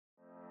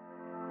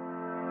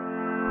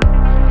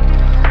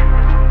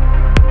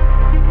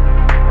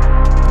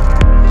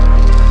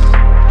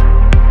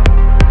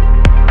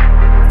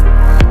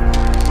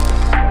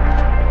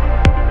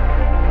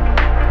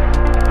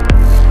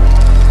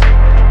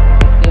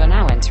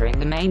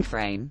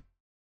Mainframe.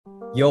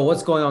 Yo,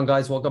 what's going on,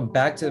 guys? Welcome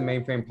back to the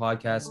Mainframe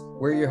Podcast.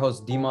 We're your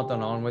hosts, Dheemanth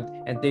and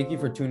Anwith, and thank you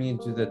for tuning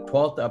into the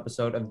 12th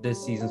episode of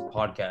this season's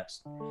podcast.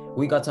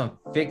 We got some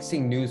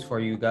fixing news for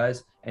you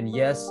guys, and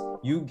yes,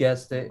 you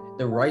guessed it,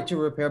 the Right to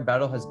Repair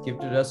battle has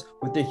gifted us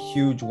with a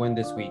huge win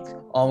this week.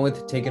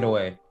 Anwith, take it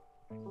away.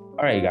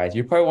 All right, guys,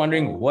 you're probably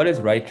wondering, what is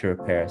right to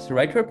repair? So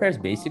right to repair is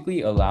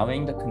basically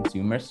allowing the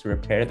consumers to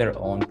repair their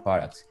own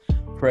products.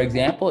 For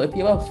example, if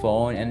you have a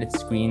phone and its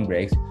screen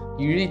breaks,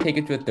 you usually take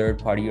it to a third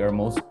party, or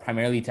most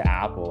primarily to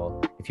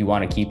Apple if you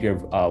want to keep your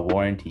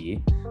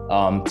warranty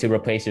to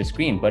replace your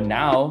screen. But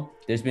now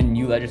there's been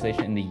new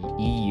legislation in the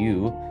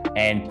EU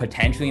and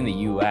potentially in the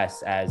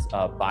US as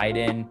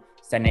Biden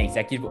sent an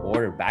executive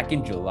order back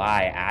in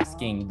July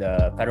asking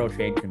the Federal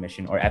Trade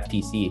Commission, or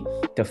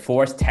FTC, to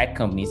force tech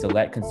companies to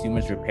let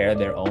consumers repair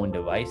their own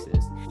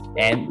devices.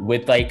 And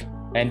with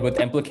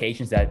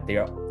implications that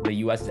the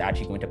US is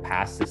actually going to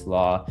pass this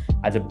law,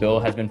 as a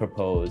bill has been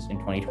proposed in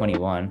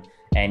 2021.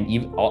 And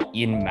even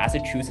in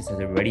Massachusetts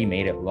has already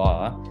made it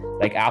law.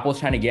 Like Apple's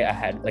trying to get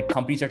ahead, like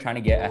companies are trying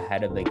to get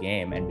ahead of the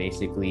game and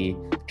basically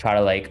try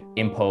to like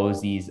impose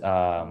these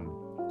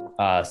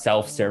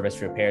self-service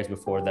repairs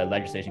before the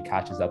legislation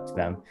catches up to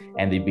them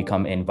and they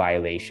become in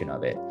violation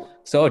of it.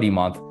 So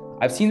Dheemanth,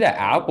 I've seen that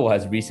Apple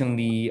has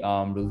recently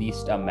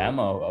released a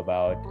memo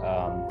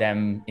about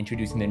them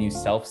introducing the new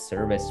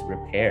self-service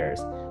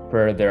repairs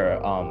for their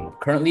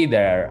currently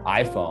their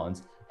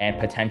iPhones and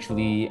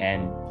potentially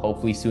and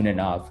hopefully soon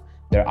enough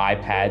their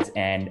iPads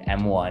and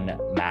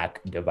M1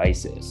 Mac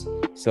devices.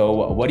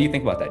 So what do you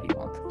think about that,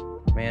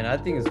 Dheemanth? Man, I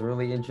think it's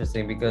really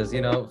interesting because,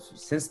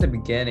 since the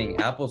beginning,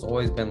 Apple's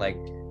always been like,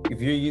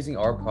 if you're using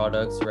our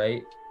products,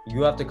 right,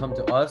 you have to come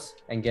to us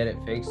and get it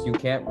fixed. You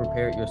can't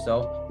repair it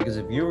yourself, because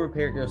if you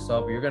repair it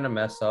yourself, you're going to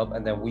mess up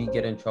and then we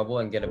get in trouble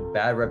and get a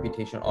bad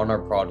reputation on our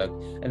product.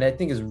 And I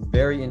think it's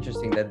very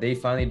interesting that they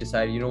finally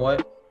decided, you know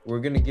what, we're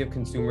going to give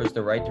consumers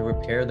the right to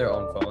repair their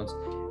own phones.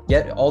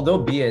 Yet, although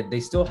be it,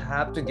 they still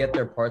have to get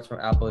their parts from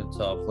Apple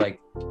itself. Like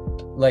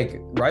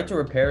right to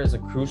repair is a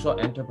crucial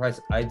enterprise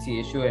IT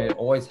issue, and it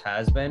always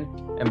has been.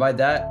 And by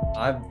that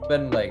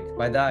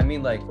I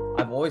mean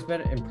I've always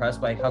been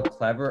impressed by how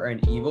clever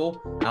and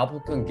evil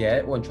Apple can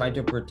get when trying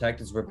to protect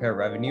its repair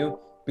revenue.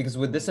 Because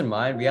with this in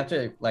mind, we have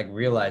to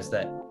realize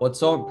that what's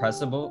so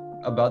impressive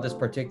about this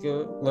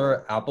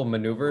particular Apple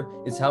maneuver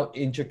is how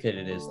intricate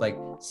it is. Like,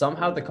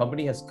 somehow the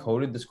company has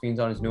coded the screens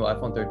on its new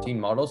iPhone 13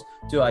 models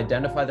to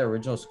identify the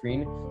original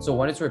screen. So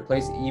when it's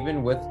replaced,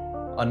 even with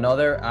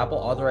another Apple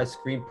authorized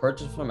screen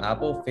purchased from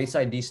Apple, Face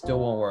ID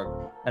still won't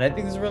work. And I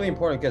think this is really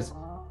important because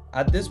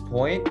at this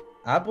point,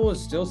 Apple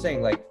is still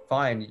saying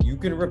fine, you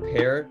can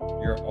repair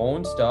your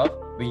own stuff,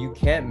 but you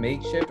can't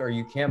makeshift or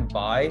you can't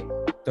buy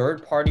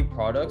third-party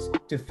products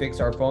to fix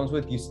our phones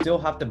with. You still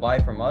have to buy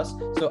from us.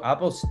 So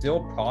Apple's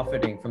still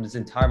profiting from this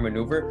entire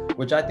maneuver,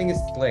 which I think is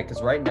slick,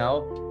 because right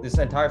now this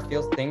entire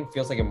thing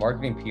feels like a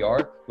marketing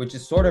PR, which it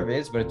sort of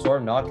is, but it's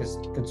sort of not, because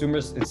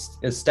consumers, it's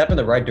a step in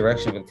the right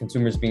direction with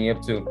consumers being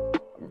able to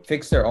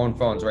fix their own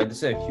phones, right?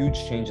 This is a huge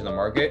change in the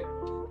market.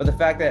 But the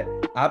fact that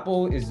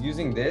Apple is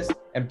using this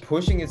and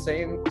pushing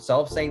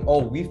itself, saying,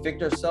 oh, we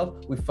fixed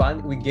ourselves,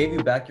 we gave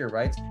you back your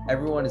rights,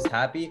 everyone is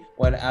happy,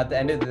 when at the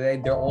end of the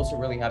day, they're also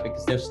really happy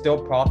because they're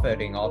still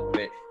profiting off of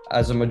it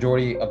as a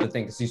majority of the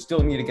thing, because you still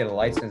need to get a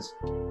licensed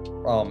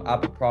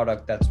Apple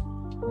product that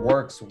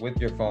works with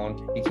your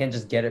phone. You can't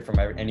just get it from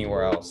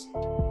anywhere else.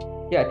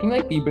 Yeah, I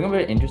think you bring up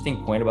an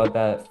interesting point about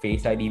that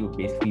Face ID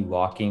basically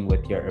locking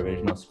with your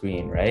original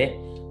screen, right?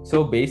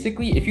 So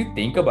basically, if you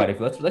think about it,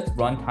 let's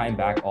run time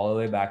back all the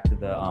way back to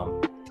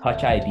the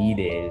Touch ID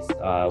days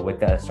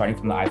starting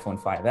from the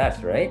iPhone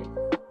 5S, right?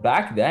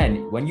 Back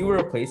then, when you were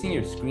replacing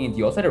your screens,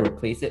 you also had to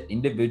replace an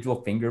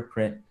individual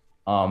fingerprint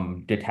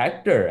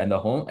detector and the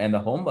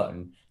home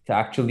button to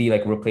actually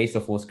replace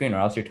the full screen, or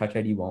else your Touch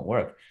ID won't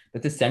work.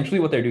 That's essentially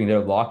what they're doing. They're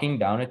locking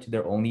down it to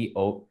their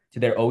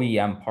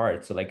OEM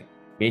parts. So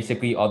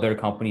basically other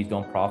companies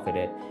don't profit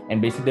it,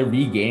 and basically they're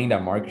regaining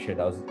that market share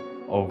that was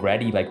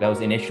already that was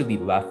initially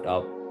left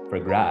up for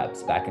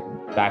grabs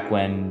back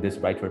when this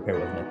right to repair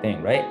wasn't a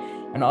thing, right?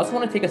 And I also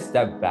want to take a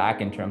step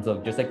back in terms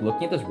of just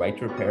looking at this right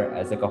to repair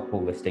as a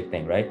holistic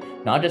thing, right?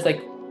 Not just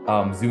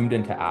zoomed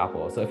into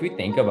Apple. So if you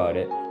think about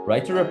it,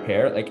 right to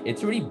repair,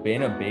 it's already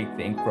been a big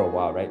thing for a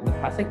while, right? In the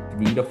past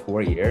 3 to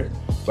 4 years,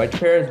 right to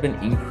repair has been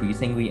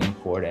increasingly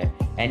important.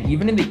 And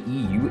even in the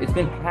EU, it's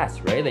been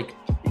passed, right?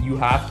 You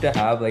have to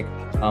have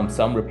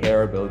some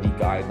repairability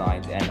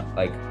guidelines and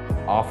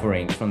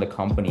offerings from the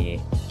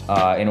company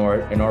in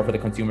order for the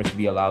consumers to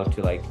be allowed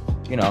to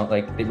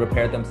they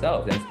repair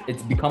themselves. And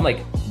it's become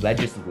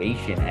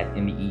legislation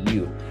in the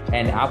EU,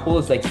 and Apple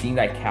is seeing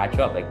that catch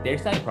up. They're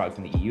selling products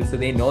in the EU, so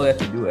they know they have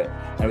to do it.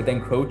 And with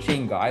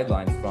encroaching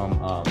guidelines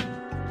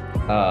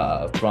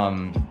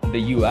from the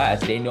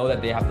US, they know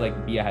that they have to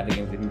be ahead of the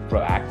game, to be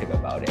proactive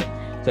about it.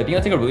 So I think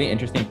that's a really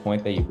interesting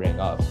point that you bring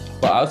up.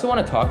 But I also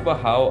want to talk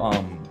about how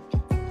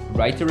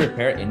right to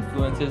repair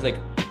influences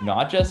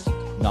not just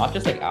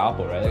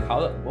Apple, right?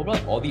 What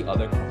about all the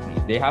other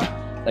companies? They have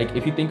like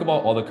if you think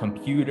about all the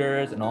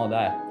computers and all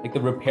that, like the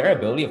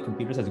repairability of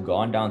computers has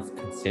gone down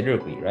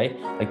considerably, right?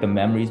 Like the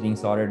memory is being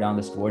soldered down,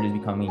 the storage is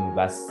becoming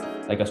less,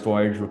 like a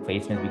storage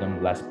replacement is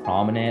becoming less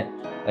prominent.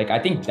 Like I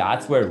think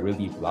that's where it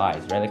really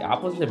lies, right? Like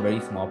Apple's is a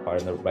very small part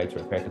of the right to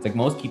repair. It's like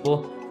most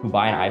people who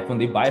buy an iPhone,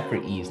 they buy it for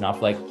ease, not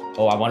for like,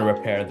 oh, I want to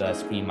repair the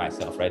screen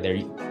myself, right?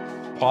 They're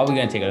probably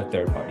gonna take a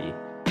third party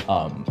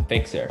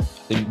fixer.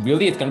 So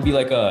really it's gonna be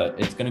like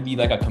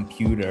a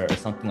computer or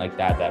something like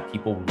that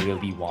people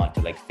really want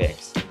to like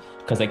fix,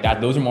 because like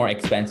that, those are more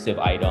expensive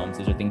items.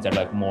 Those are things that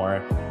are like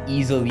more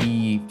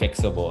easily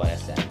fixable in a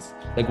sense.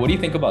 Like what do you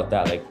think about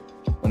that? Like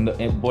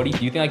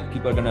do you think like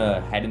people are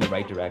gonna head in the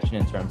right direction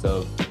in terms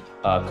of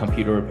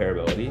computer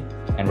repairability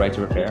and right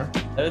to repair?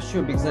 That is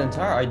true, because the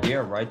entire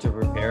idea of right to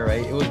repair,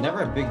 right, it was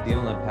never a big deal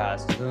in the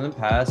past. Because in the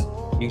past,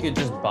 you could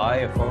just buy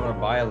a phone or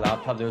buy a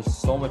laptop. There was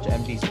so much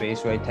empty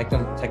space, right?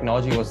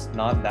 Technology was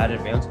not that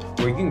advanced,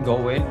 where you can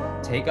go in,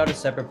 take out a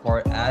separate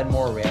part, add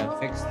more RAM,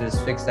 fix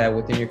this, fix that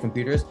within your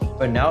computers.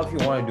 But now if you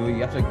want to do it,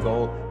 you have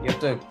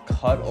to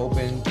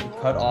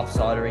cut off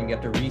soldering, you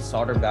have to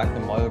re-solder back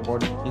the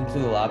motherboard into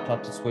the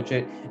laptop to switch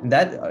it. And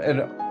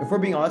if we're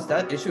being honest,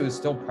 that issue is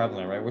still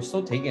prevalent, right? We're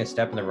still taking a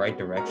step in the right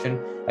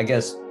direction, I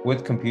guess,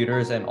 with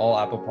computers and all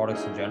Apple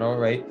products in general,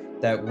 right?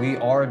 That we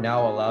are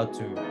now allowed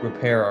to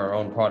repair our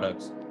own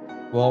products.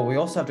 Well, we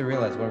also have to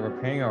realize when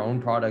repairing our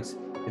own products,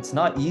 it's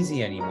not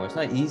easy anymore. It's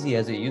not easy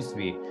as it used to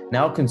be.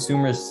 Now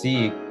consumers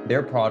see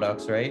their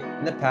products, right?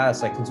 In the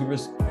past, like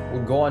consumers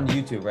would go on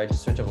YouTube, right?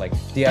 Just search up like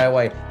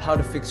DIY, how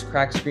to fix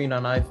cracked screen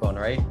on iPhone,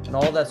 right? And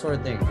all that sort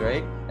of things,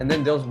 right? And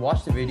then they'll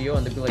watch the video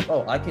and they'll be like,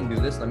 oh, I can do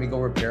this. Let me go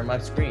repair my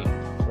screen,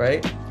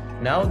 right?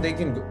 Now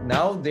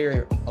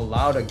they're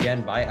allowed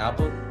again by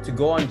Apple to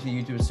go onto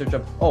YouTube and search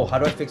up, oh, how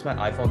do I fix my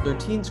iPhone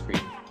 13 screen?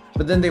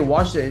 But then they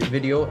watch the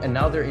video and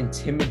now they're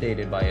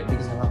intimidated by it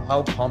because of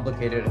how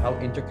complicated and how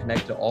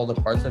interconnected all the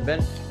parts have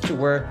been, to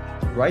where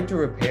right to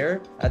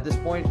repair at this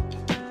point,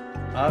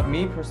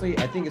 me personally,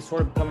 I think it's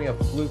sort of becoming a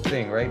fluke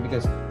thing, right?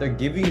 Because they're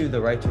giving you the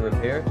right to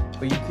repair,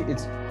 but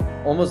it's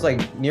almost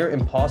like near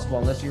impossible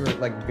unless you're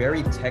like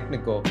very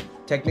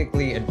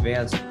technically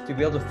advanced to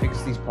be able to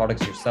fix these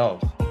products yourself.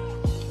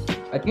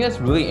 I think that's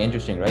really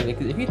interesting, right?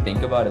 Because if you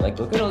think about it, like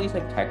look at all these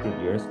like tech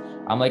reviewers.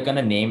 I'm like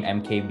gonna name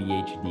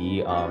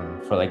MKBHD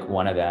for like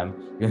one of them.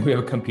 We have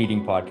a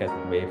competing podcast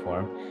with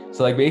Waveform.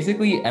 So like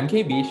basically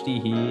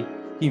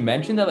MKBHD, he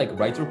mentioned that like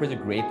right to repair is a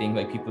great thing.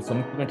 Like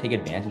some people are gonna take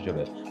advantage of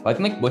it. But I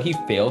think like what he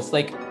fails to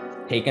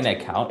like take into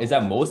account is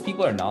that most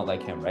people are not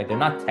like him, right? They're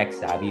not tech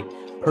savvy.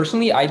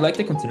 Personally, I'd like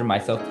to consider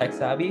myself tech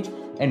savvy.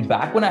 And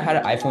back when I had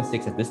an iPhone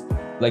 6 at this,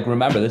 like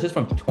remember, this is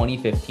from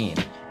 2015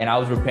 and I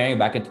was repairing it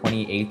back in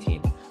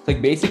 2018. So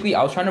like basically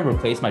I was trying to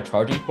replace my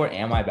charging port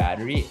and my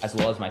battery as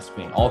well as my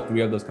screen, all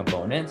three of those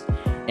components.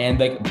 And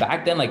like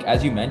back then, like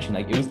as you mentioned,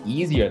 like it was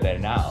easier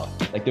than now.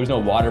 Like there was no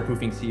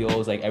waterproofing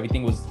seals, like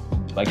everything was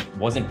like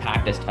wasn't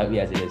packed as tightly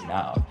as it is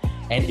now.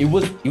 And it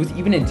was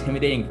even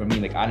intimidating for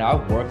me. Like I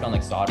worked on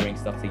like soldering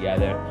stuff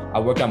together. I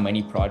worked on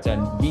many projects,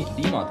 and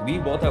Dheemanth, we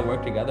both have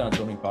worked together on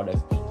so many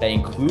projects that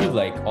include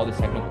like all this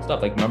technical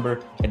stuff. Like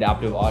remember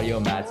adaptive audio,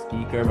 Matt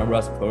speaker, remember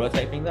us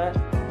prototyping that?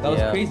 That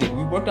was crazy.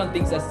 We worked on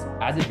things as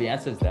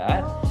advanced as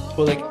that.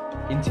 But like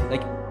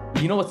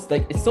you know what's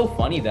like, it's so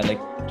funny that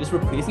like just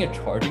replacing a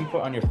charging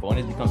port on your phone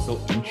has become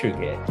so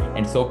intricate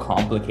and so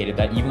complicated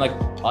that even like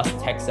us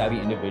tech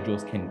savvy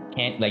individuals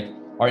can't like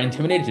are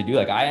intimidated to do.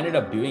 Like I ended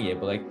up doing it,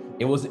 but like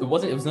it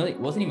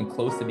wasn't even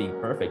close to being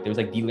perfect. There was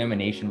like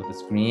delamination with the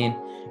screen,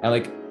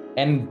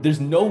 and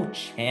there's no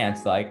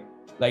chance like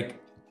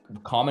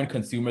common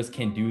consumers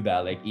can do that.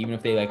 Like even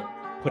if they like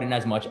put in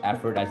as much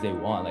effort as they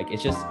want, like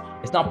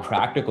it's not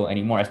practical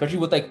anymore, especially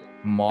with like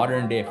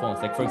modern day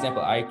phones. Like for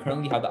example, I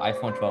currently have the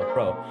iPhone 12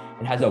 Pro.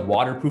 It has a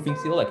waterproofing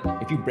seal. Like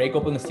if you break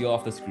open the seal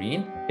off the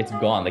screen, it's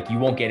gone. Like you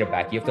won't get it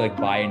back. You have to like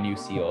buy a new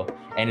seal,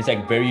 and it's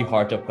like very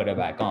hard to put it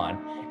back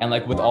on. And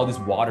like with all this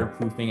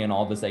waterproofing and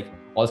all this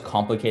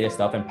complicated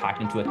stuff and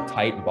packed into a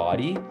tight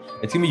body,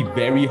 it's gonna be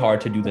very hard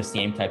to do the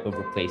same type of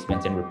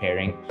replacements and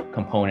repairing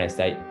components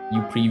that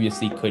you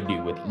previously could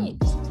do with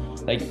ease.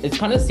 Like it's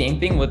kind of the same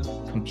thing with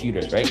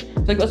computers, right?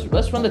 So like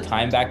let's run the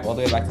time back all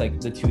the way back to like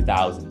the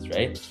 2000s,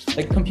 right?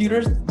 Like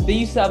computers, they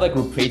used to have like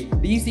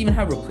they used to even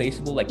have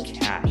replaceable like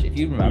cache, if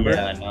you remember.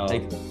 Yeah, I know.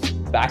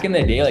 Like back in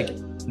the day, like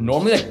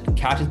normally like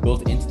cache is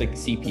built into the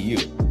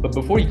CPU, but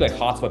before you could like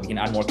hotspot, you can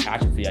add more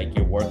cache if like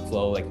your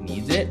workflow like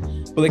needs it.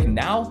 But like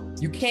now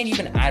you can't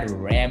even add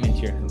RAM into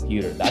your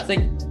computer. That's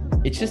like,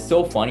 it's just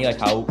so funny like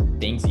how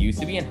things used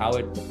to be and how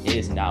it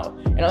is now.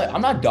 And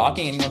I'm not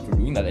docking anyone for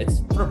doing that.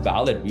 It's for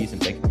valid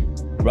reasons. Like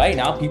right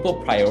now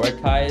people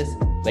prioritize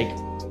like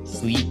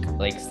sleek,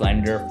 like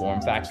slender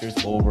form factors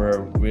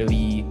over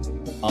really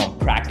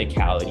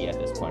practicality at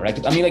this point,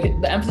 right? I mean,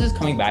 like the emphasis is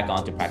coming back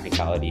onto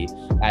practicality,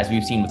 as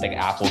we've seen with like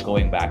Apple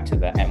going back to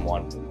the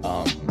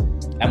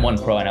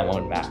M1 Pro and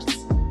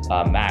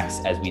M1 Max,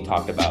 as we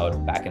talked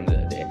about back in the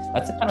day.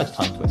 That's a kind of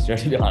tongue twister,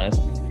 to be honest.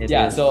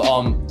 So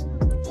I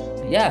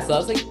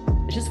was like,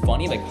 it's just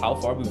funny like how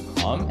far we've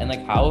come and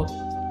like how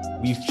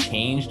we've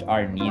changed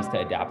our needs to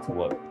adapt to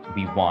what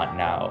we want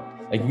now.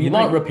 Like we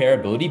want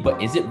repairability,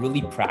 but is it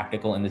really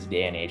practical in this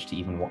day and age to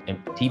even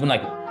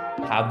like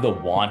have the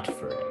want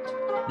for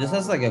it? Just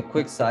as like a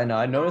quick side note,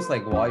 I noticed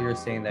like while you're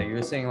saying that,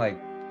 you're saying like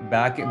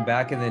back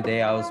in the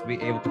day I was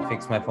able to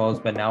fix my phones,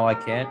 but now I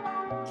can't.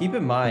 Keep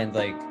in mind,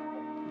 like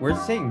we're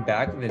saying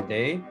back in the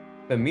day,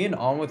 but me and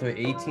Anwith are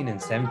 18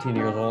 and 17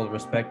 years old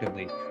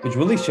respectively, which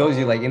really shows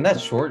you like in that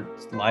short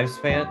time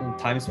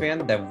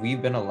span that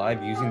we've been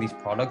alive using these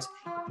products,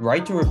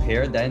 right to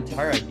repair, that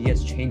entire idea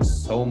has changed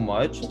so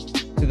much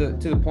to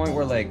the point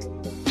where like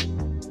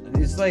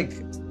it's like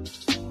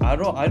I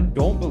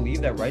don't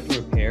believe that right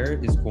to repair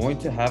is going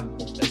to have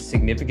a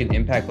significant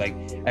impact. Like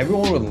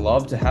everyone would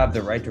love to have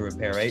the right to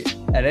repair, right?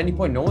 At any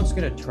point, no one's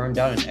going to turn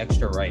down an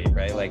extra right?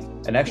 Like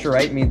an extra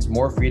right means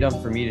more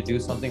freedom for me to do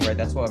something, right?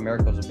 That's what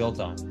America was built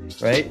on,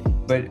 right?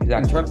 But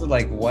in terms of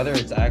like whether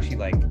it's actually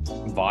like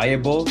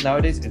viable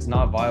nowadays, it's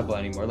not viable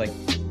anymore. Like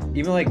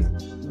even like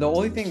the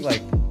only thing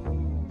like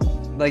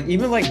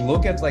even like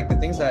look at like the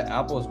things that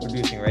Apple is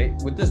producing, right?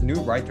 With this new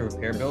right to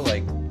repair bill,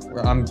 like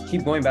I'm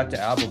keep going back to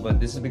Apple, but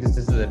this is because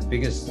this is the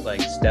biggest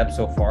like step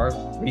so far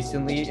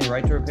recently in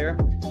right to repair.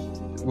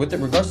 With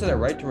regards to that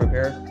right to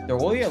repair,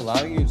 they're only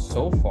allowing you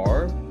so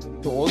far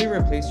to only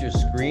replace your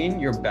screen,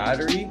 your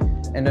battery,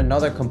 and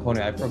another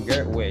component. I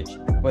forget which,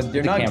 but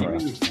they're not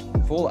giving you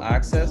full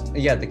access.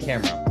 Yeah, the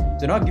camera.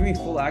 They're not giving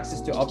you full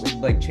access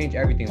to change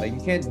everything. Like you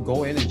can't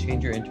go in and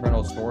change your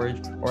internal storage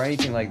or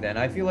anything like that. And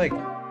I feel like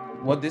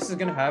what this is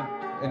going to have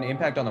an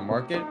impact on the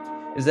market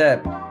is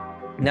that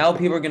now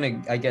people are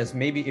going to, I guess,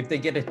 maybe if they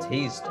get a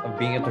taste of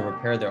being able to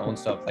repair their own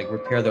stuff, like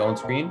repair their own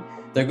screen,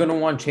 they're going to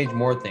want to change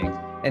more things.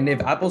 And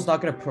if Apple's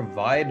not going to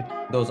provide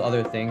those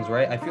other things,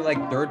 right, I feel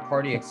like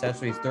third-party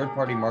accessories,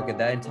 third-party market,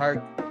 that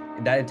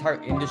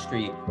entire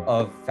industry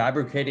of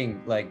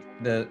fabricating like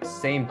the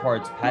same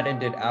parts,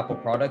 patented Apple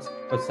products,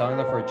 but selling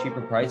them for a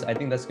cheaper price, I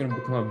think that's going to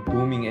become a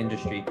booming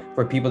industry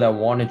for people that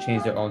want to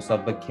change their own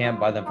stuff but can't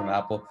buy them from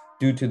Apple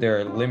due to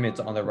their limits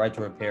on the right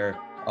to repair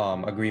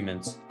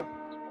agreements.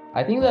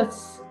 I think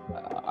that's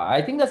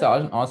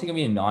honestly gonna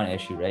be a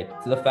non-issue, right?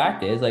 So the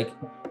fact is, like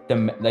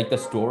the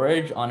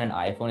storage on an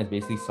iPhone is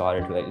basically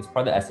soldered to, like, it's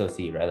part of the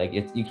SoC, right? Like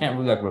you can't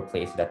really like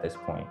replace it at this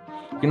point.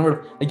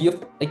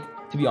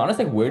 To be honest,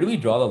 like where do we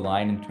draw the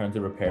line in terms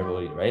of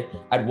repairability, right?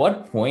 At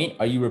what point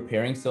are you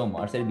repairing so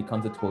much that it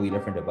becomes a totally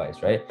different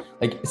device, right?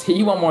 Like say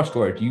you want more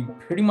storage, you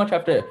pretty much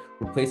have to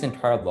replace the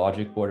entire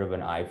logic board of an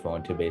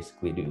iPhone to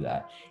basically do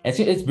that. And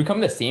so it's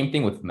becoming the same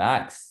thing with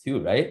Macs too,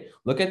 right?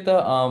 Look at the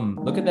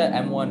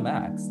M1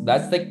 Max.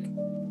 That's like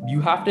you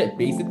have to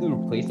basically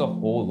replace the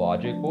whole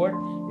logic board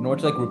in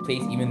order to like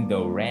replace even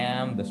the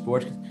RAM, the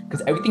storage,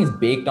 because everything's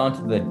baked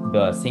onto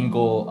the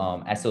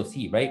single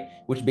SoC, right?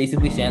 Which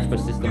basically stands for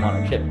system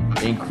on a chip.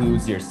 It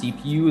includes your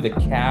CPU, the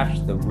cache,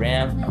 the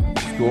RAM,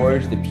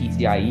 storage, the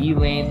PCIe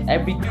lanes,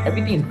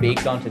 everything is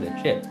baked onto the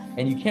chip.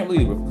 And you can't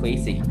really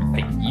replace it.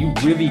 Like you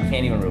really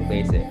can't even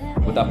replace it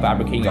without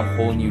fabricating a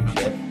whole new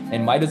chip.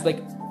 And might as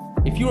like,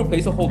 if you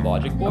replace a whole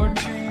logic board,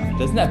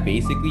 doesn't that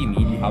basically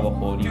mean you have a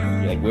whole new,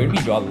 like where do we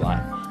draw the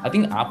line? I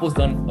think Apple's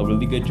done a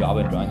really good job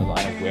at drawing the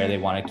line of where they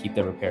want to keep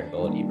their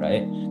repairability,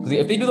 right? Because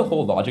if they do the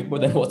whole logic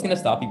board, then what's going to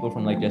stop people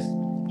from like just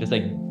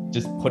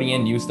putting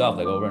in new stuff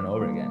like over and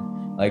over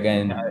again, like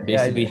and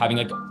basically having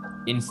like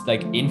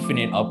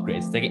infinite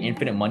upgrades. It's like an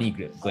infinite money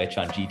glitch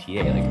on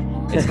GTA.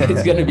 Like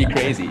it's gonna be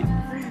crazy.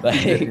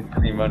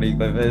 Like money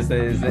glitch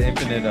is the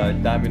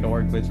infinite diamond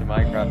ore glitch in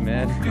Minecraft,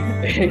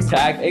 man.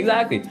 Exactly.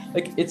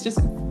 Like it's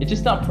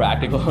just not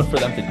practical for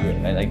them to do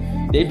it, right?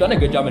 Like they've done a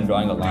good job in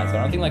drawing the line. So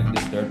I don't think like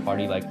this third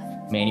party like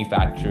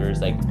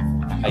manufacturers like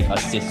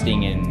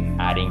assisting in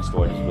adding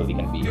storage is really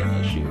gonna be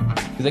an issue.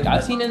 Because like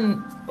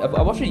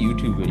I watched a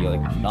YouTube video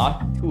like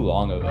not too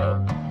long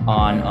ago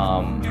on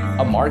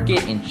a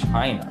market in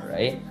China,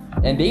 right?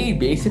 And they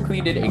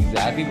basically did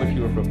exactly what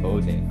you were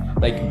proposing,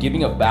 like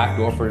giving a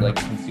backdoor for like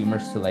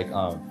consumers to like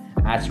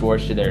add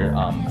storage to their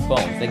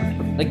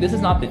phones. Like this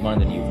is not one of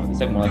the new phones. It's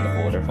like more like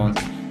the older phones,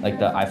 like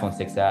the iPhone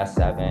 6s,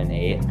 7,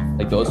 8,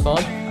 like those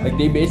phones. Like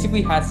they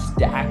basically had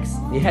stacks.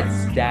 They had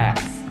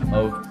stacks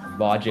of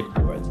logic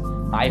boards,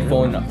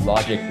 iPhone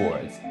logic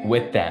boards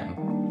with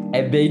them,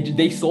 and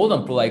they sold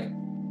them for like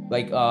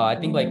I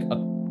think like a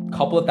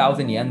couple of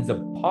thousand yens a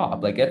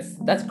pop. Like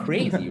that's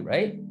crazy,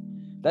 right?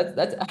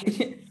 That's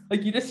actually,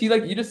 like you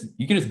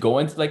can just go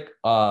into like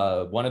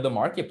one of the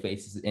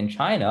marketplaces in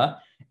China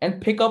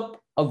and pick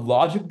up a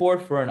logic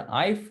board for an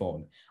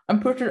iPhone. I'm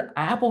pretty sure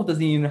Apple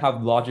doesn't even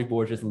have logic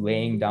boards just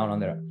laying down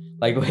on their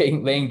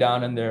laying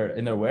down in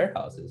their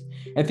warehouses.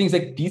 And things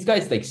like these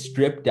guys like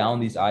strip down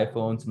these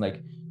iPhones and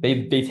like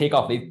they take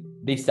off,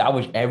 they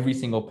salvage every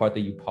single part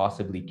that you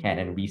possibly can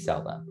and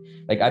resell them.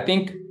 Like I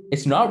think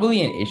it's not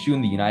really an issue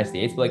in the United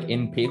States, but like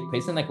in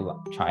places like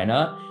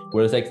China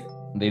where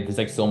there's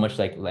like so much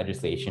like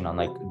legislation on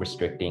like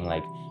restricting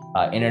like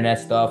internet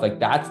stuff, like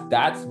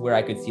that's where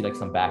I could see like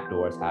some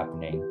backdoors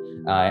happening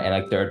and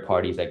like third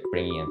parties like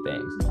bringing in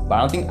things. But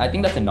I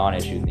think that's a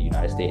non-issue in the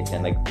United States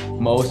and like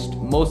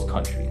most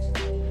countries.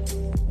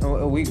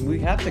 we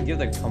have to give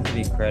the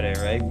company credit,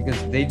 right?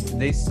 Because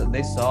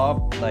they saw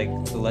like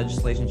the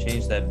legislation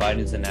change that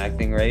Biden's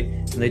enacting, right?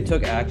 And they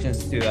took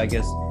actions to, I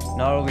guess,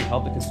 not only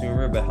help the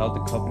consumer but help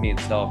the company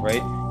itself,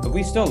 right? If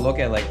we still look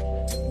at like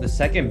the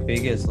second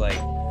biggest like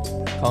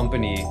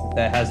company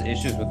that has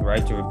issues with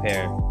right to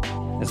repair,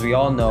 as we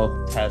all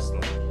know, Tesla,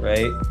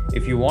 right?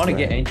 If you want to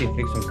get anything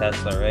fixed from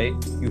Tesla, right,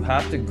 you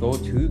have to go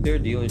to their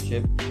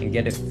dealership and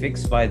get it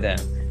fixed by them.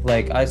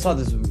 Like I saw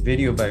this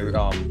video by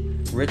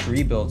Rich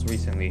Rebuilds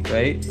recently,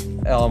 right?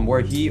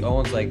 Where he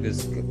owns like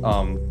this,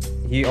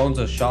 he owns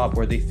a shop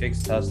where they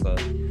fix Tesla.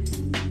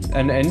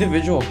 An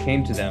individual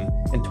came to them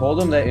and told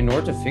them that in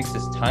order to fix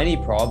this tiny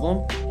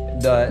problem,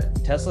 the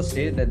Tesla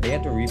stated that they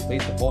had to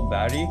replace the whole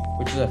battery,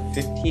 which is a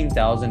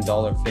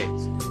 $15,000 fix,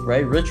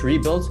 right? Rich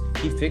Rebuilds,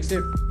 he fixed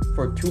it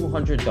for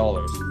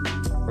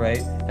 $200,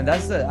 right? And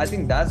I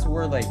think that's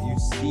where like you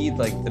see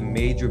like the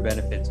major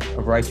benefits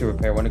of right to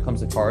repair when it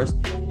comes to cars.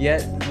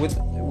 Yet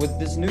with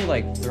this new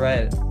like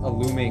threat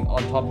looming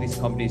on top of these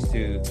companies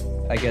to,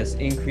 I guess,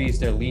 increase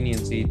their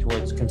leniency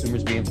towards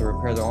consumers being able to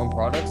repair their own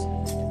products,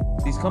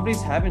 these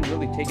companies haven't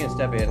really taken a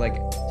step in. Like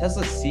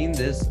Tesla's seen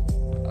this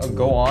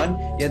go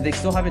on, yet they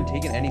still haven't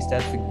taken any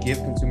steps to give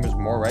consumers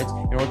more rights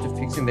in order to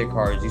fixing their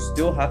cars. You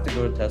still have to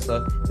go to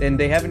Tesla, and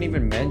they haven't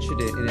even mentioned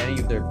it in any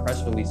of their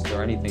press releases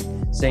or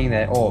anything, saying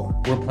that, oh,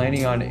 we're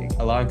planning on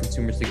allowing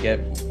consumers to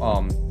get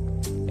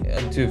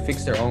to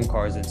fix their own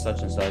cars and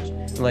such.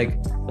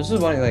 Like, this is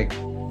why, like,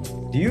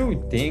 do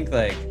you think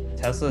like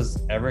Tesla's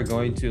ever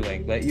going to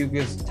like let you,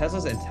 because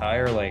Tesla's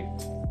entire like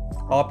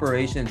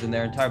operations and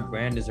their entire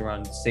brand is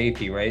around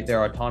safety, right?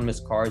 Their autonomous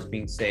cars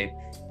being safe.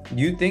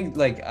 You think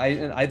like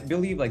I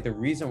believe like the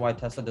reason why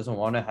Tesla doesn't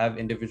want to have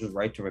individuals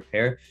right to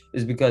repair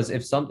is because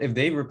if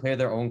they repair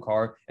their own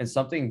car and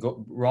something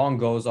wrong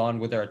goes on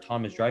with their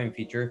autonomous driving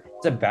feature,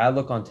 it's a bad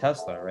look on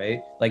Tesla, right?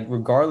 Like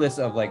regardless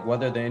of like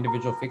whether the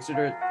individual fixed it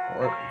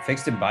or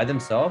fixed it by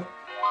themselves,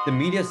 the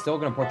media is still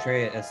going to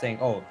portray it as saying,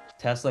 oh,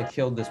 Tesla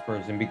killed this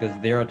person because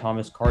their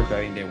autonomous car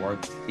driving didn't work,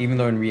 even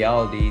though in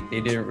reality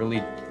they didn't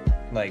really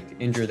like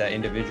injure that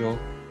individual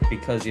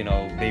because, you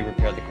know, they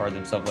repaired the car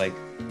themselves. Like,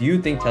 do you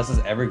think Tesla's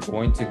ever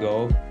going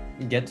to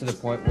get to the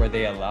point where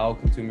they allow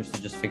consumers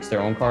to just fix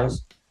their own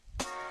cars?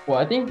 Well,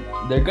 I think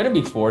they're gonna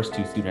be forced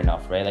to soon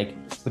enough, right? Like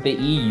with the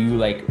EU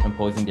like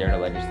imposing their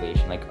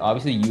legislation, like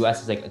obviously the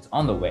US is like it's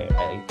on the way,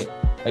 right?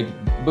 Like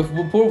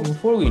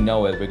before we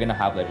know it, we're gonna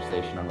have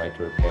legislation on right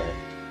to repair,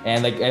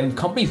 and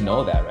companies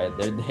know that, right?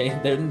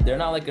 They're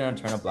not like gonna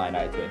turn a blind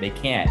eye to it. They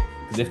can't,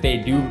 because if they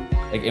do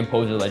like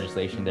impose the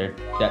legislation,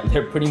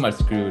 they're pretty much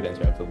screwed in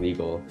terms of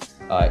legal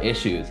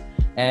issues.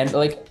 And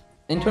like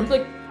in terms of,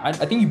 like I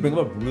think you bring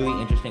up a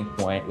really interesting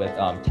point with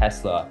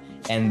Tesla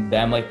and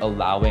them like not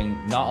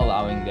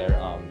allowing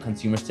their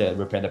consumers to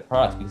repair the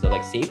products because of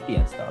like safety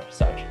and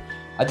such.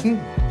 I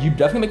think you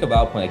definitely make a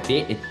valid point. Like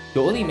it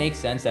totally makes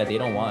sense that they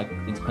don't want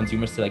like these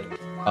consumers to like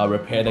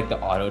repair like the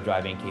auto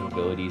driving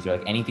capabilities or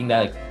like anything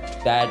that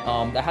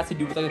has to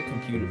do with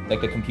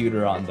like the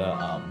computer on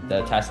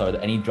the Tesla or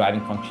any driving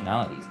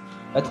functionalities.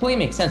 That totally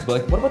makes sense.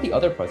 But like, what about the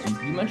other parts?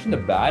 You mentioned the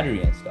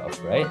battery and stuff,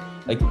 right?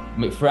 Like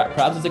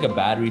perhaps it's like a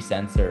battery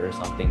sensor or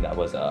something that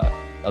was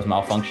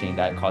malfunctioning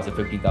that caused a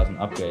 $15,000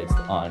 upgrades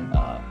on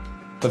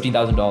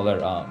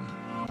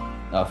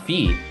 $15,000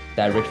 fee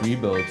that Rich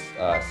Rebuilds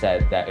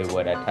said that it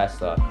would at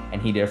Tesla,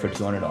 and he did it for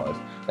 $200.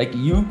 Like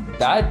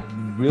that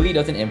really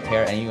doesn't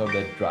impair any of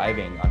the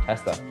driving on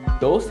Tesla.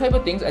 Those type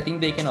of things I think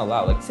they can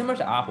allow, like similar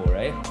to Apple,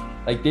 right?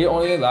 Like they're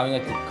only allowing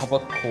like a couple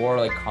of core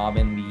like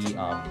commonly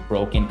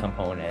broken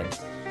components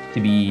to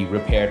be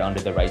repaired under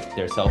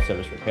their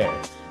self-service repair.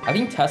 I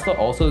think Tesla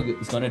also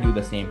is going to do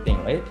the same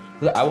thing, right?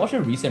 Because I watched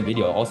a recent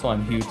video also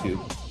on YouTube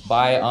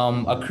by a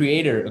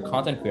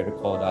content creator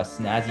called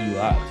Snazzy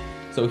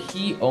Labs. So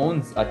he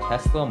owns a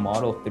Tesla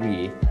Model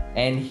 3,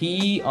 and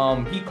he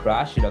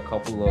crashed it a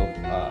couple of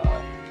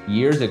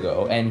years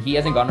ago, and he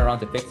hasn't gotten around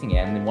to fixing it.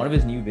 And in one of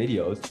his new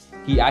videos,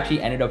 he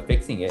actually ended up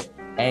fixing it,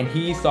 and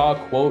he saw a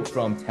quote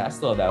from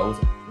Tesla that was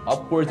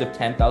upwards of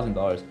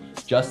 $10,000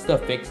 just to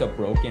fix a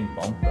broken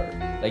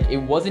bumper. Like it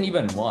wasn't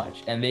even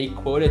much, and they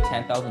quoted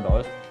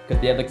 $10,000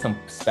 because they have like some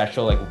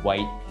special like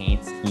white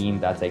paint scheme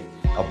that's like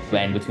a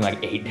blend between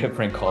like 8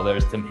 different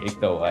colors to make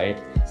the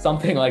white,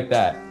 something like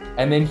that.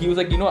 And then he was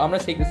like, you know, I'm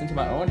gonna take this into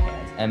my own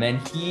hands. And then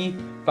he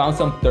found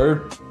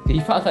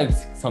like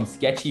some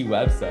sketchy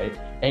website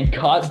and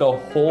got the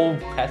whole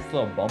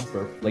Tesla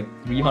bumper for like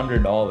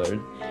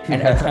 $300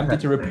 and attempted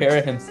to repair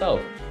it himself.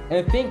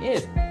 And the thing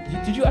is,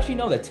 did you actually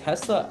know that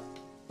Tesla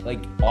like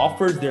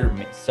offers their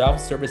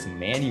self-service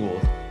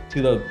manuals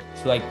to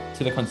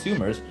the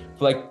consumers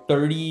for like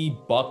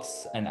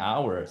 $30 an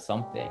hour or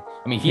something?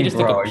 I mean, he just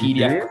took a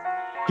PDF.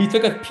 He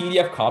took a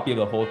PDF copy of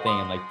the whole thing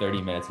in like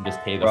 30 minutes and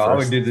just paid the first fee. I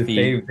would do the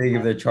same thing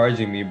if they're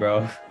charging me,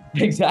 bro.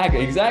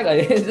 Exactly. It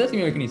doesn't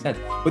even make any sense.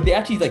 But they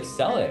actually like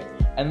sell it.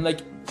 And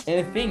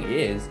the thing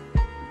is,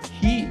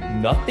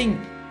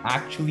 nothing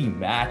actually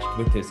matched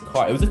with his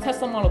car. It was a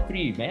Tesla Model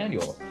 3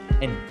 manual,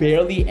 and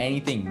barely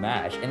anything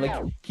matched. And like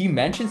he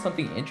mentioned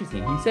something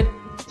interesting. He said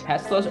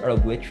Teslas are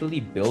literally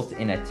built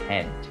in a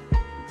tent.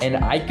 And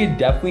I could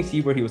definitely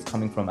see where he was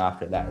coming from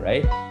after that,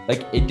 right?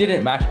 Like, it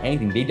didn't match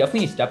anything. They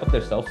definitely step up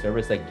their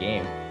self-service like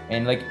game.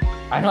 And like,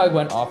 I know I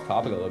went off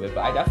topic a little bit,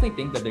 but I definitely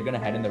think that they're gonna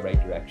head in the right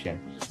direction.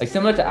 Like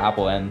similar to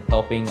Apple and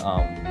helping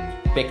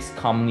fix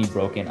commonly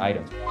broken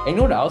items. And you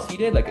know what else he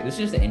did? Like, this is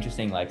just an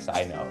interesting like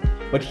side note,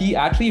 but he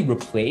actually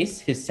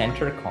replaced his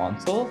center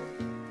console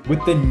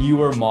with the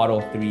newer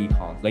Model 3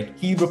 console. Like,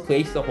 he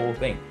replaced the whole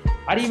thing.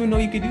 I didn't even know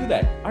you could do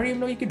that. I didn't even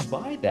know you could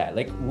buy that.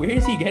 Like, where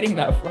is he getting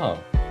that from?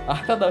 I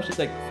thought that was just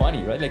like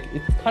funny, right? Like,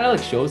 it kind of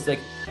like shows like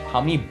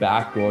how many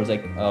backdoors,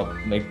 like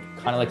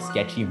kind of like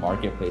sketchy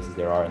marketplaces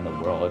there are in the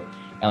world,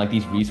 and like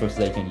these resources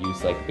that you can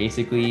use, like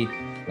basically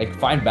like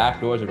find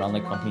backdoors around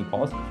like company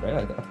policies, right?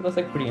 Like, I thought that's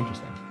like pretty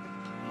interesting.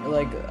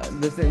 Like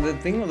the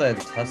thing that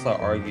Tesla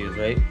argues,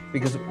 right?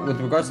 Because with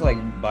regards to like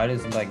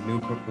Biden's like new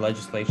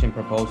legislation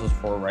proposals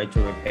for right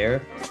to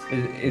repair,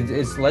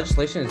 its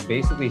legislation is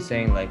basically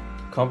saying like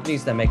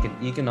companies that make an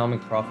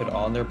economic profit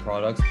on their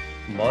products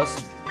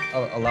must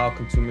allow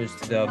consumers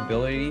the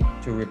ability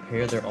to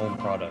repair their own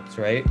products,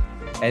 right?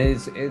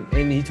 And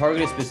and he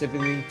targeted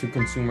specifically to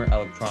consumer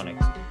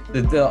electronics.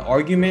 The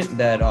argument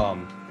that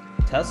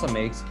Tesla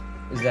makes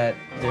is that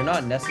they're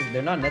not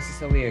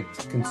necessarily a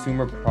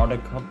consumer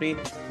product company,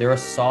 they're a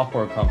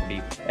software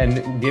company,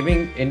 and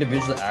giving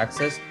individuals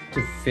access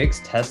to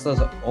fix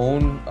Tesla's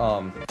own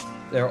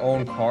their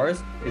own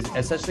cars is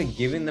essentially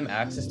giving them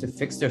access to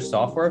fix their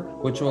software,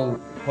 which will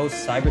pose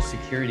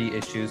cybersecurity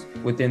issues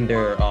within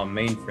their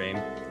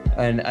mainframe.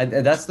 And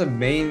that's the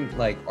main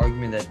like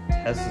argument that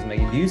Tesla's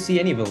making. Do you see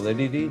any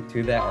validity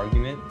to that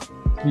argument?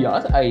 To be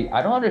honest,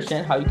 I don't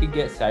understand how you could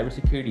get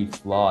cybersecurity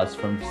flaws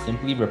from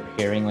simply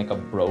repairing like a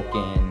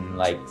broken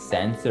like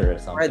sensor or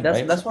something.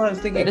 Right, that's what I was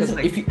thinking.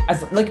 Like, if you I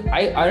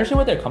understand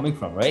where they're coming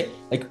from, right?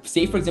 Like,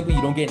 say for example,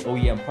 you don't get an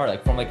OEM part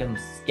like from like a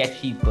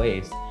sketchy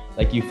place,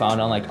 like you found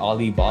on like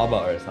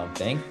Alibaba or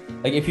something.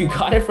 Like, if you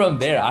got it from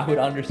there, I would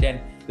understand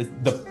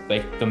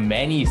the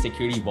many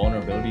security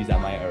vulnerabilities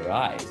that might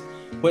arise.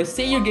 But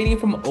say you're getting it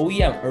from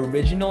OEM,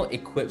 original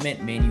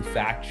equipment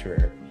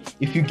manufacturer.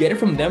 If you get it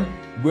from them,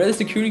 where are the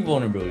security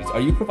vulnerabilities? Are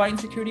you providing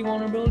security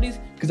vulnerabilities?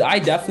 Because I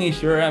definitely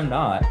sure am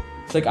not.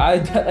 It's like I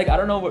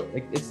don't know what,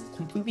 like, it's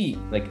completely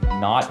like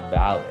not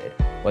valid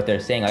what they're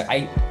saying. Like,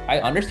 I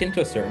understand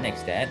to a certain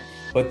extent,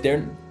 but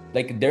they're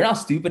not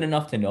stupid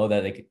enough to know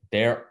that if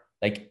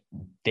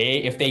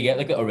they get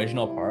like the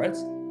original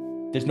parts,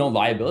 there's no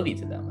liability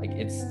to them. Like,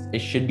 it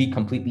should be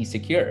completely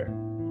secure.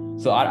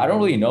 So I don't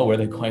really know where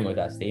they're going with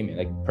that statement.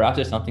 Like, perhaps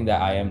there's something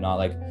that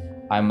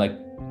I'm like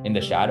in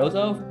the shadows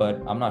of,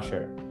 but I'm not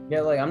sure.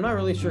 Yeah, like I'm not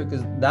really sure,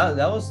 because that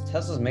was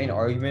Tesla's main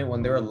argument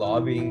when they were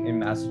lobbying in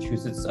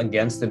Massachusetts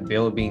against the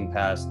bill being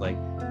passed. Like,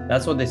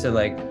 that's what they said.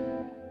 Like,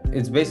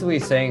 it's basically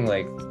saying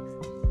like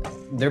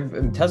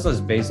Tesla's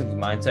basic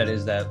mindset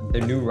is that the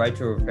new right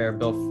to repair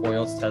bill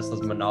foils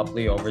Tesla's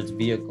monopoly over its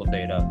vehicle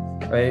data,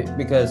 right?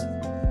 Because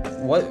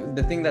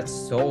the thing that's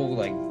so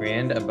like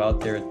grand about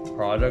their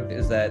product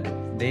is that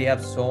they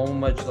have so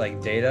much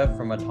like data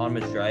from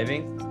autonomous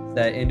driving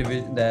that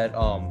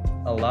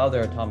allow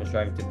their autonomous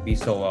driving to be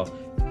so well.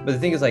 But the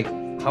thing is, like,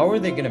 how are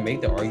they going to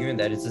make the argument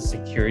that it's a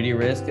security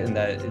risk and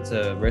that it's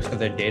a risk of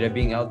their data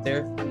being out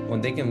there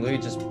when they can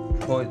literally just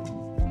put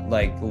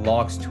like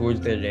locks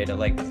towards their data?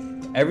 Like,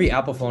 every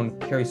Apple phone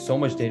carries so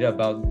much data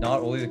about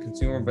not only the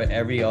consumer but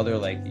every other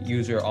like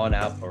user on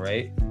Apple,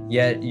 right?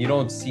 Yet you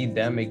don't see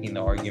them making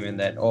the argument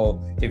that, oh,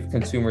 if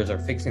consumers are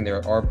fixing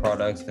our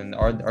products, then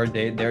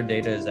their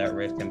data is at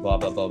risk and blah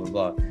blah blah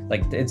blah blah.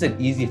 Like, it's an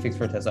easy fix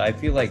for Tesla. I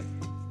feel like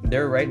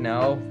they're right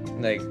now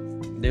like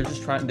they're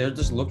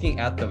just looking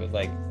at the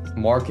like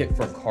market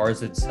for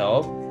cars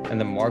itself and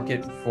the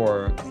market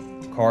for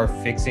car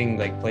fixing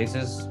like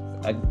places.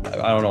 I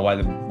don't know why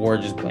the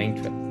word just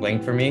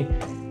blanked for me,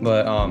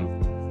 but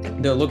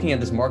they're looking at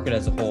this market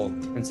as a whole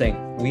and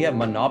saying, we have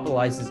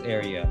monopolized this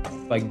area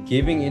by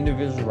giving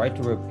individuals the right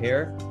to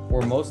repair.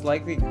 We're most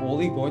likely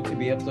only going to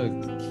be able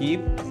to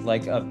keep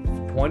like a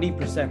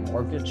 20%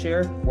 market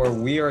share where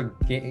we are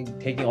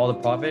taking all the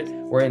profit,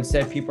 where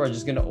instead people are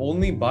just going to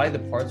only buy the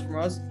parts from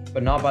us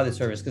but not buy the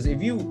service. Because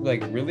if you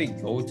like really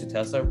go to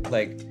Tesla,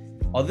 like,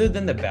 other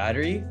than the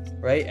battery,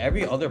 right,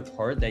 every other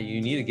part that you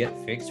need to get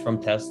fixed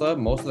from Tesla,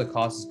 most of the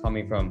cost is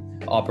coming from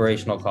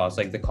operational costs,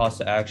 like the cost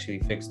to actually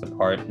fix the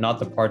part, not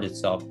the part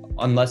itself,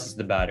 unless it's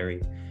the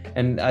battery.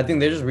 And I think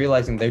they're just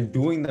realizing, they're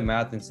doing the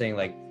math and saying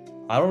like,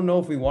 I don't know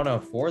if we want to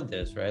afford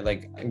this, right?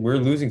 Like, we're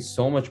losing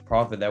so much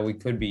profit that we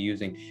could be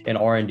using in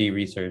R&D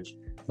research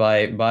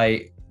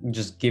by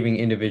just giving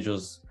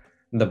individuals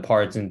the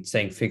parts and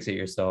saying, fix it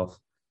yourself.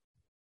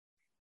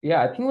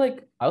 Yeah, I think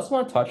like I also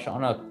want to touch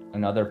on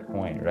another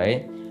point,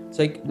 right? It's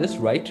like this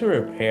right to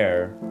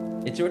repair,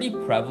 it's already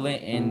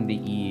prevalent in the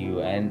EU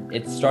and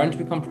it's starting to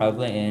become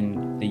prevalent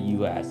in the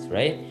US,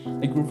 right?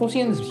 Like, we're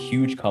focusing on these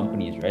huge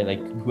companies, right? Like,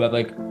 who have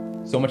like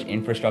so much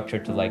infrastructure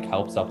to like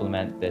help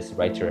supplement this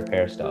right to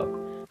repair stuff.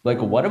 Like,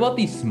 what about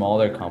these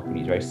smaller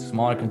companies, right?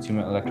 Smaller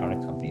consumer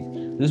electronics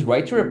companies. This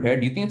right to repair,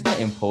 do you think it's going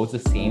to impose the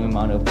same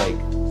amount of like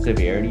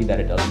severity that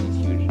it does in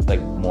these huge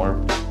like more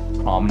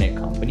prominent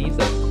companies.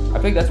 Like I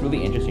feel like that's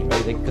really interesting,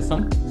 right? Like because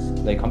some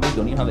like companies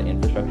don't even have the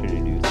infrastructure to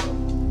do so.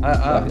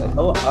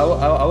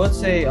 I would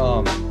say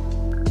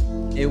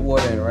it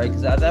wouldn't, right?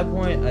 Because at that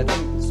point, I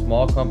think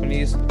small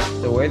companies,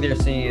 the way they're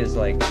seeing it is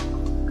like,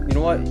 you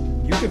know what,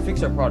 you can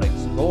fix our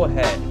products, go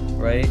ahead,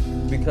 right?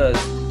 Because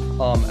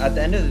at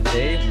the end of the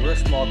day, we're a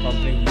small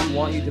company. We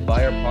want you to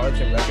buy our products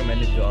and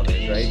recommend it to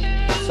others, right?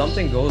 If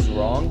something goes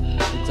wrong,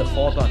 it's a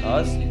fault on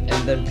us,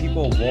 and then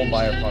people won't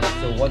buy our products.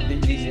 So what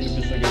these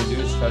individuals are going to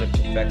do is try to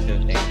perfect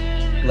their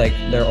thing, like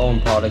their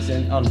own products.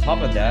 And on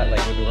top of that,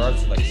 like with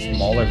regards to like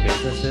smaller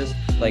businesses,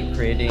 like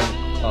creating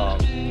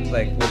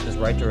like with this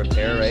right to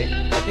repair, right?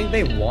 I think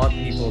they want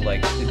people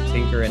like to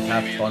tinker and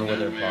have fun with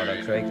their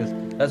products, right? Because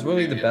that's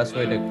really the best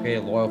way to create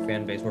a loyal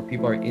fan base where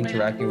people are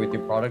interacting with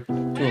your product to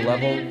a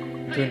level,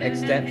 to an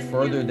extent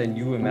further than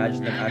you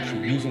imagine them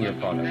actually using your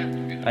product.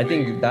 I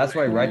think that's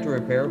why right to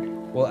repair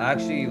will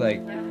actually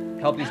like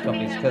help these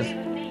companies, because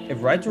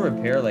if right to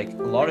repair, like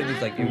a lot of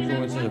these like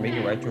influencers are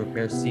making right to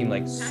repair seem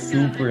like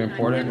super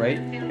important, right?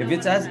 If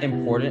it's as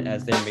important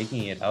as they're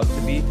making it out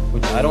to be,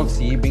 which I don't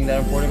see it being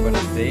that important, but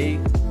if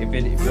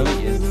it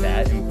really is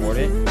that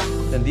important,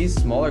 then these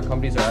smaller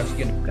companies are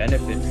actually going to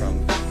benefit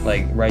from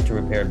like right to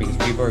repair, because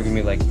people are going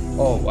to be like,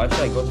 oh, why should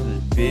I go to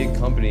this big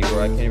company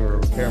where I can't even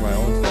repair my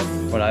own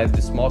stuff when I have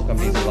the small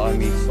companies allowing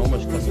me so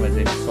much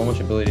customization, so much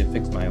ability to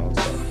fix my own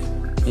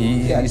stuff.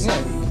 You see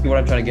what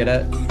I'm trying to get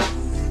at?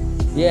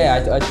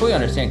 Yeah, I totally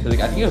understand, because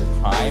like I think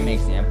a prime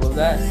example of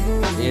that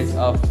is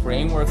a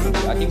framework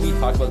computer. I think we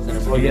talked about this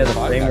in a previous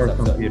podcast framework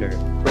episode. computer.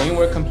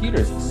 Framework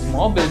computers.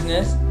 Small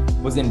business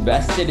was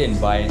invested in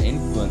by an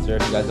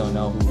influencer. If you guys don't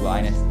know who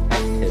Linus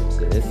Tech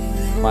Tips is,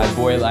 my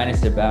boy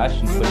Linus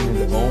Sebastian putting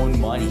his own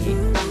money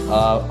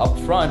up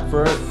front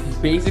for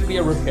basically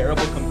a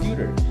repairable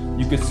computer.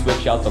 You could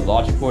switch out the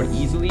logic board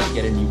easily,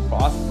 get a new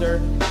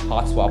processor,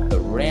 hot swap the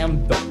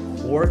RAM, the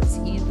ports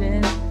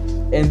even.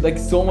 And like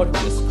so much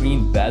with the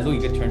screen bezel,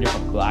 you could turn it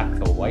from black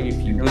to white if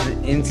you're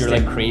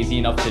like crazy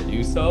enough to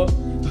do so.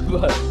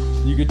 But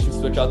you could just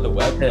switch out the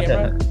web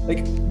camera.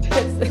 Like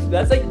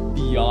that's like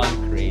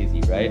beyond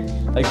crazy, right?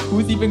 Like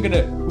who's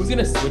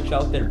gonna switch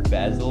out their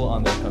bezel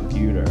on their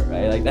computer,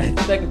 right? Like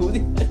that's like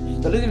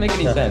that doesn't make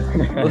any sense.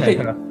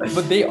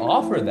 But they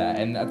offer that,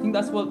 and I think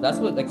that's what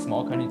like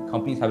small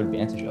companies have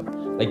advantage of.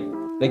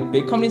 Like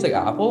big companies like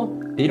Apple,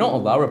 they don't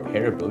allow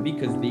repairability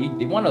because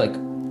they want to like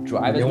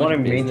drive as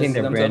much business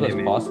to themselves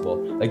as possible.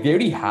 Like they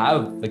already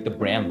have like the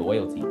brand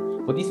loyalty.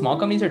 What these small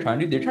companies are trying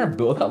to do, they're trying to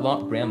build that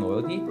brand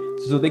loyalty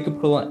so they could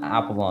pull an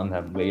Apple on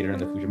them later in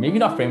the future. Maybe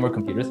not framework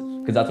computers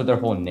because that's what their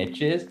whole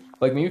niche is,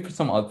 but like maybe for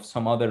some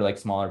other like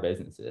smaller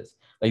businesses.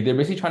 Like they're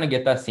basically trying to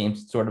get that same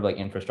sort of like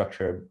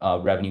infrastructure,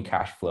 revenue,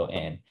 cash flow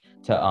in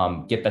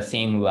to get the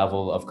same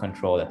level of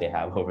control that they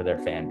have over their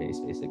fan base,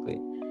 basically.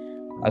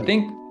 I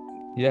think,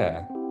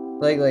 yeah.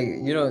 Like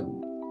you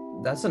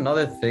know, that's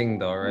another thing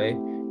though, right?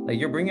 Like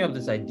you're bringing up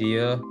this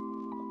idea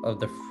of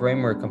the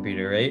framework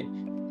computer, right?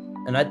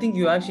 And I think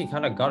you actually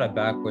kind of got it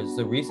backwards.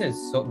 The reason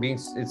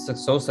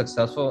it's so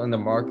successful in the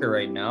market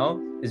right now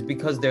is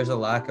because there's a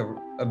lack of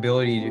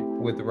ability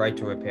with the right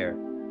to repair,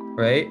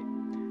 right?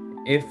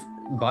 If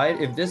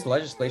this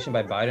legislation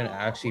by Biden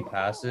actually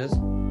passes,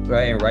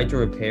 right, and right to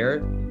repair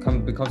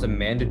becomes a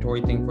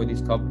mandatory thing for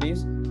these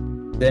companies,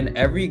 then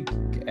every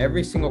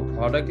single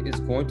product is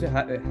going to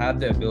have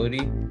the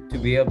ability to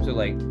be able to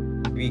like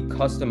be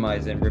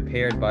customized and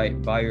repaired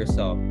by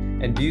yourself.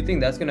 And do you think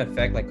that's going to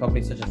affect like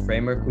companies such as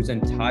Framework, whose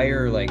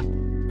entire like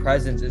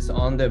presence is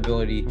on the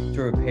ability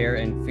to repair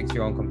and fix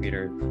your own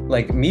computer?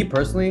 Like me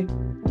personally,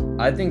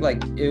 I think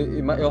like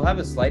it'll have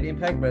a slight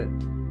impact, but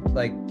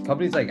like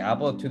companies like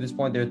Apple to this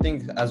point, their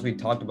things, as we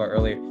talked about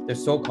earlier, they're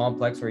so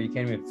complex where you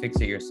can't even fix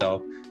it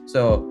yourself.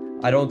 So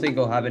I don't think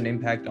it'll have an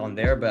impact on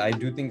there, but I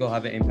do think it'll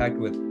have an impact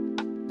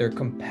with their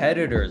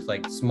competitors,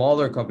 like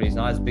smaller companies,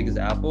 not as big as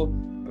Apple,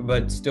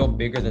 but still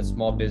bigger than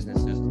small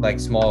businesses, like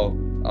small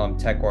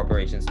tech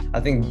corporations. I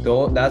think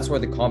that's where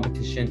the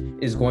competition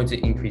is going to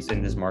increase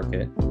in this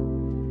market.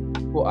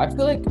 Well, I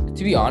feel like,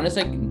 to be honest,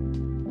 like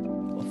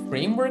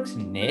Framework's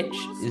niche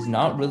is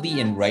not really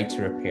in right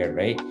to repair,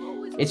 right?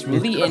 It's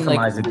really in like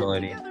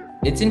customizability.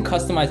 It's in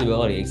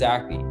customizability,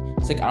 exactly.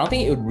 It's like I don't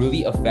think it would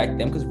really affect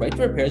them because right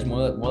to repair is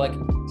more like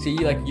say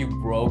like you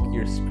broke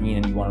your screen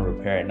and you want to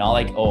repair it, not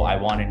like, oh, I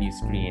want a new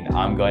screen,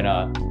 I'm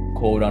gonna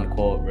quote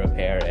unquote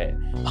repair it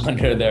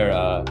under their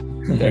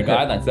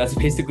guidelines. That's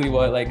basically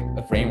what like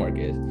a framework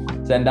is.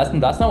 So and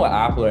that's not what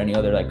Apple or any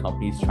other like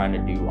companies trying to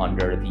do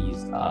under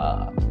these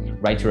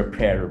right to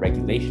repair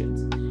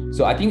regulations.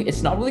 So I think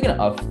it's not really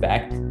gonna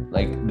affect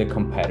like the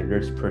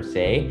competitors per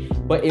se,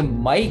 but it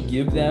might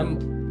give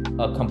them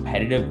a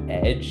competitive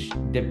edge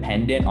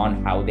dependent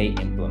on how they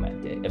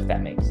implement it, if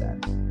that makes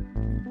sense.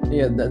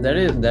 Yeah,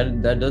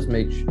 that does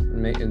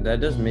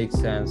make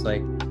sense.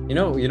 Like, you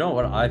know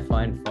what I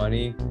find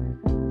funny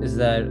is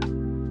that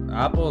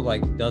Apple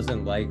like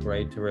doesn't like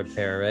right to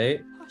repair,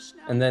 right?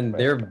 And then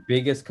their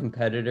biggest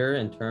competitor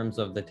in terms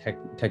of the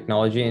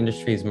technology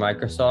industry is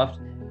Microsoft,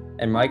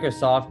 and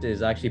Microsoft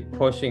is actually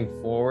pushing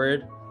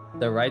forward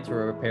the right to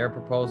repair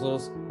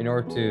proposals in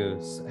order to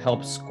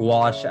help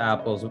squash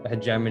Apple's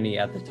hegemony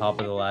at the top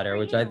of the ladder,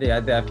 which I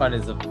find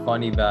is a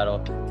funny battle,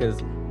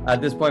 because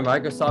at this point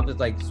Microsoft is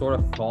like sort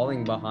of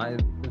falling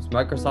behind.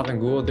 Microsoft and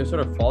Google, they're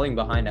sort of falling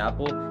behind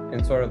Apple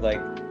and sort of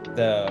like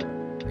the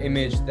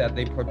image that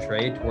they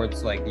portray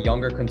towards like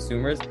younger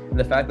consumers, and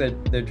the fact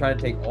that they're trying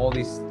to take all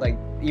these, like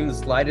even the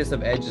slightest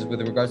of edges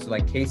with regards to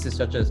like cases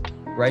such as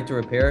right to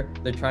repair.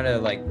 They're trying to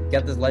like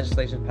get this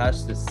legislation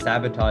passed to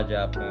sabotage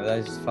Apple.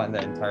 I just find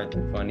that entirely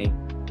funny.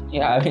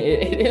 Yeah, I mean,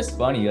 it is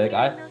funny. Like,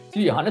 to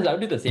be honest, I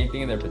would do the same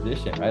thing in their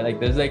position, right? Like,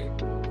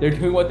 they're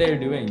doing what they're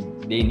doing.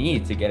 They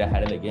need to get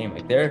ahead of the game.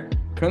 Like, they're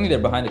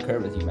behind the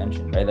curve, as you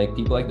mentioned, right? Like,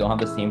 people like don't have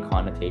the same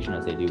connotation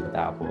as they do with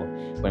Apple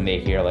when they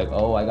hear like,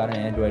 oh, I got an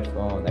Android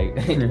phone. Like,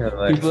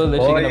 like people are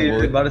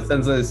literally about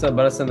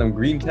to send them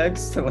green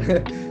text.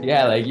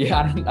 Yeah, like,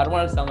 yeah, I don't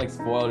want to sound like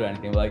spoiled or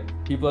anything, but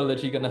like, people are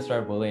literally gonna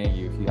start bullying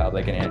you if you have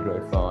like an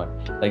Android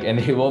phone. Like, and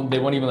they won't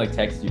even like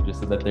text you just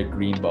so that their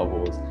green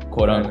bubbles,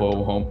 quote unquote,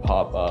 won't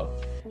pop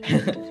up.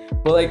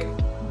 But like,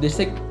 this,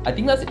 like, I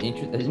think that's an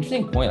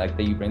interesting point, like,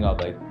 that you bring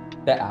up, like,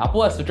 that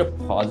Apple has such a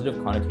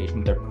positive connotation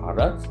with their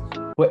products,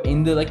 but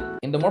in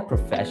the more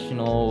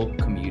professional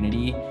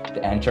community,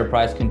 the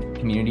enterprise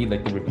community,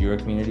 like the reviewer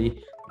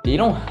community, they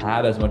don't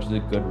have as much as a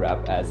good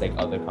rep as like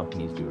other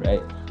companies do,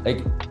 right?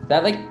 Like,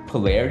 that like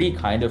polarity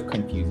kind of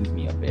confuses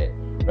me a bit,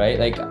 right?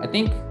 Like, I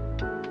think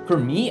for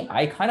me,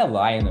 I kind of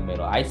lie in the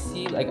middle. I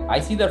see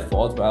their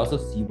faults, but I also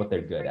see what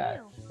they're good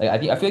at. Like,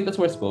 I feel like that's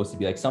where it's supposed to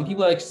be. Like, some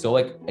people are like so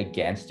like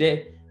against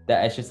it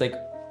that it's just like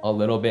a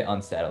little bit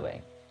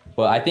unsettling.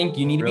 But I think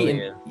you need to really be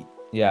in,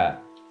 yeah.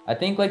 I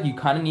think like you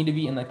kind of need to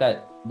be in like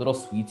that little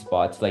sweet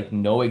spot to like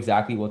know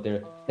exactly what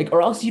they're like,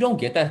 or else you don't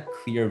get that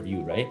clear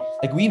view, right?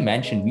 Like we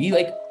mentioned, we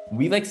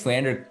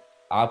slander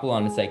Apple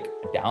on its like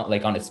down,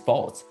 like on its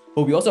faults,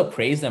 but we also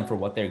praise them for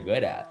what they're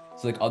good at.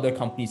 So like other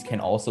companies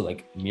can also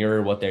like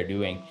mirror what they're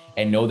doing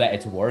and know that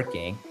it's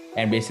working,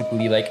 and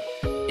basically like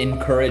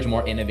encourage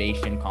more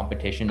innovation,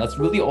 competition. That's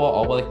really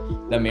all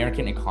like the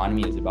American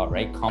economy is about,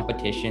 right?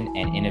 Competition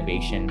and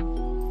innovation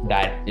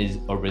that is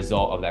a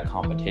result of that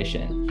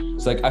competition.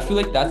 So like I feel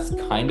like that's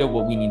kind of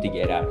what we need to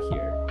get at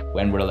here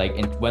when we're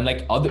like when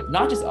like other,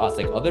 not just us,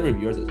 like other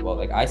reviewers as well.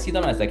 Like I see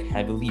them as like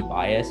heavily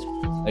biased,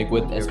 like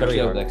with especially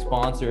really like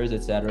sponsors,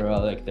 etc.,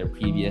 like their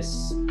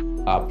previous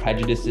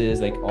prejudices,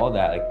 like all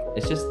that. Like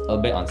it's just a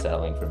bit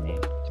unsettling for me,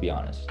 to be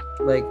honest.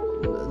 Like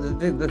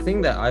the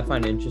thing that I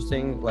find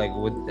interesting, like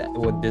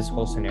with this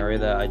whole scenario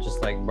that I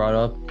just like brought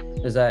up,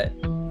 is that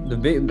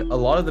a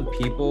lot of the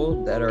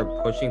people that are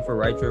pushing for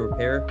right to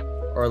repair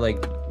are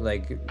like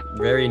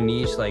very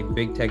niche, like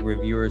big tech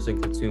reviewers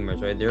and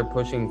consumers, right? They're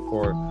pushing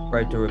for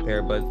right to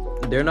repair,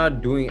 but they're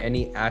not doing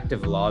any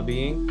active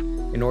lobbying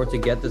in order to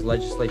get this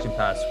legislation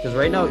passed. Because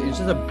right now it's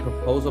just a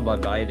proposal by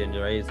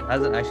Biden, right? It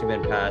hasn't actually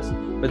been passed.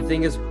 But the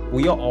thing is,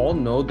 we all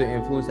know the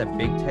influence that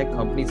big tech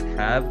companies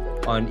have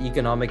on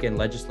economic and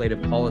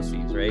legislative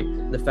policies, right?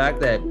 The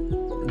fact that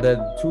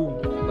the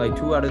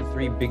two out of the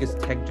three biggest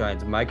tech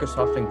giants,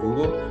 Microsoft and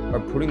Google, are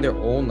putting their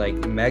own like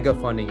mega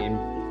funding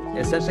in,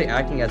 essentially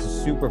acting as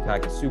a super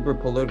PAC, a super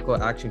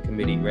political action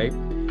committee, right?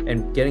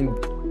 And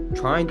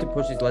trying to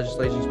push these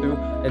legislations through,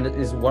 and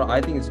is what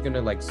I think is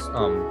gonna like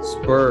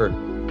spur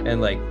and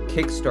like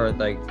kickstart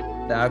like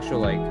the actual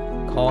like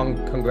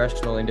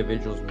congressional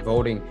individuals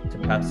voting to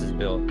pass this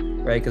bill,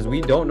 right? Because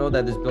we don't know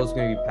that this bill is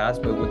going to be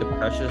passed, but with the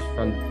pressures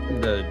from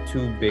the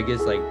two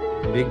biggest like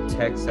big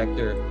tech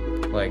sector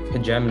like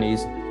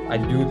hegemonies, I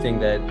do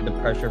think that the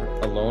pressure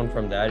alone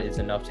from that is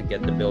enough to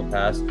get the bill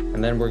passed,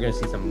 and then we're going to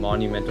see some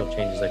monumental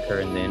changes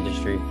occur in the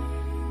industry.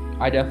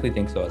 I definitely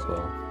think so as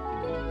well.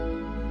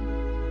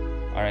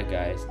 All right,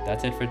 guys,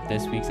 that's it for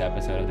this week's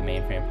episode of the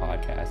Mainframe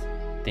Podcast.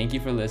 Thank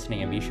you for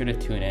listening, and be sure to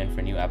tune in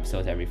for new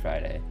episodes every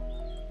Friday.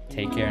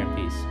 Take care and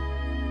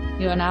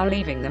peace. You are now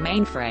leaving the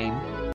mainframe.